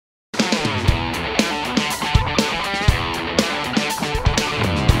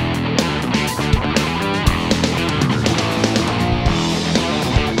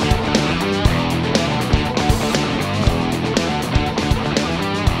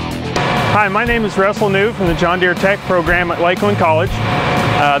Hi, my name is Russell New from the John Deere Tech program at Lakeland College.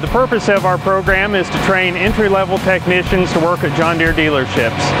 The purpose of our program is to train entry-level technicians to work at John Deere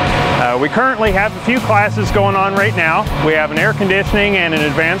dealerships. We currently have a few classes going on right now. We have an air conditioning and an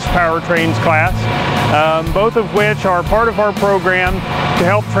advanced powertrains class, both of which are part of our program to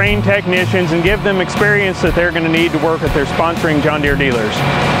help train technicians and give them experience that they're going to need to work at their sponsoring John Deere dealers.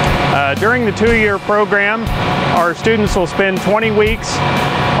 During the 2-year program, our students will spend 20 weeks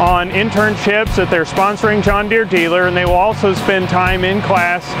on internships at their sponsoring John Deere dealer, and they will also spend time in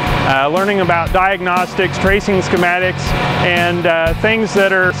class learning about diagnostics, tracing schematics, and things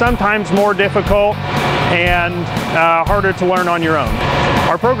that are sometimes more difficult and harder to learn on your own.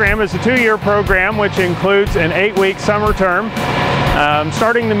 Our program is a 2-year program which includes an 8-week summer term.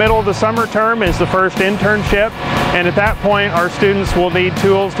 Starting the middle of the summer term is the first internship, and at that point our students will need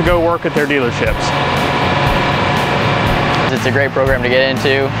tools to go work at their dealerships. It's a great program to get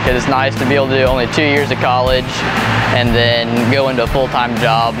into because it's nice to be able to do only 2 years of college and then go into a full-time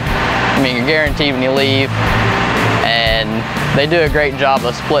job. I mean, you're guaranteed when you leave, and they do a great job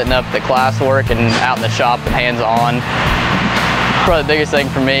of splitting up the classwork and out in the shop and hands-on. Probably the biggest thing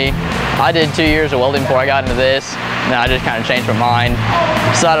for me, I did 2 years of welding before I got into this, and I just kind of changed my mind.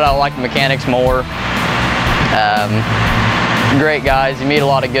 Decided I liked the mechanics more. Great guys, you meet a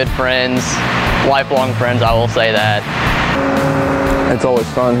lot of good friends, lifelong friends, I will say that. It's always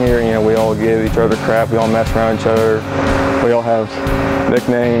fun here, you know, we all give each other crap, we all mess around each other, we all have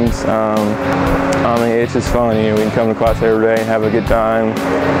nicknames. I mean, it's just fun, you know, we can come to class every day and have a good time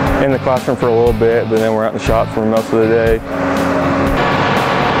in the classroom for a little bit, but then we're out in the shop for most of the day.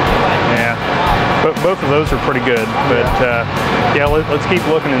 Yeah, but both of those are pretty good, but yeah, let's keep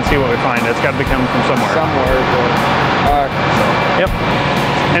looking and see what we find. It's got to be coming from somewhere. Yep.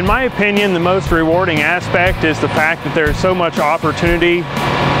 In my opinion, the most rewarding aspect is the fact that there's so much opportunity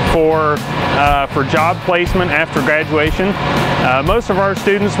for job placement after graduation. Most of our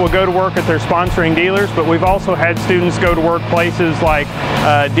students will go to work at their sponsoring dealers, but we've also had students go to work places like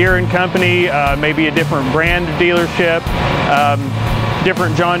Deere & Company, maybe a different brand dealership,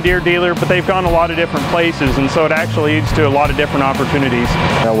 different John Deere dealer, but they've gone a lot of different places, and so it actually leads to a lot of different opportunities.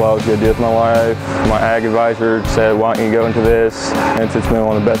 You know, what I was going to do with my life, my ag advisor said, why don't you go into this? And it's been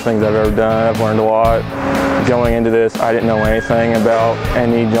one of the best things I've ever done. I've learned a lot. Going into this, I didn't know anything about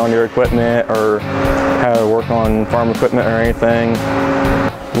any John Deere equipment or how to work on farm equipment or anything.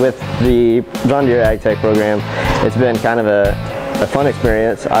 With the John Deere Ag Tech program, it's been kind of a fun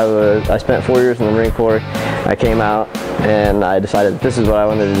experience. I spent 4 years in the Marine Corps. I came out and I decided this is what I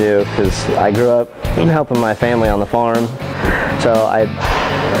wanted to do because I grew up helping my family on the farm. So I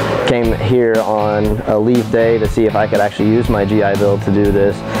came here on a leave day to see if I could actually use my GI Bill to do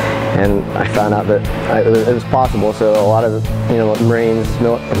this, and I found out that it was possible. So a lot of, you know, Marines,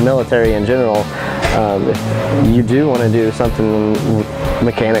 military in general, if you do want to do something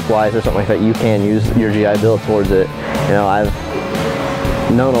mechanic-wise or something like that, you can use your GI Bill towards it. You know, I've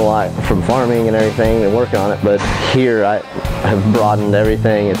known a lot from farming and everything and working on it, but here I have broadened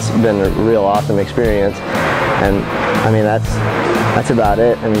everything. It's been a real awesome experience, and I mean that's about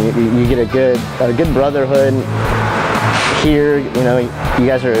it. I mean, you get a good brotherhood here. You know, you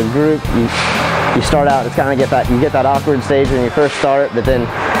guys are a group. You start out, it's kind of you get that awkward stage when you first start, but then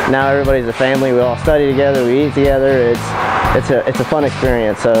now everybody's a family. We all study together, we eat together. It's a fun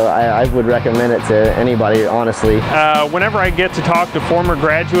experience, so I would recommend it to anybody, honestly. Whenever I get to talk to former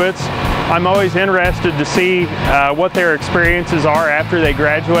graduates, I'm always interested to see what their experiences are after they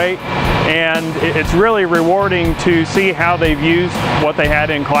graduate, and it's really rewarding to see how they've used what they had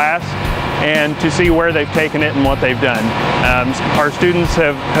in class and to see where they've taken it and what they've done. Our students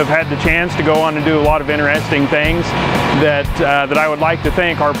have had the chance to go on and do a lot of interesting things that I would like to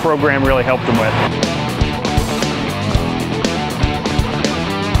think our program really helped them with.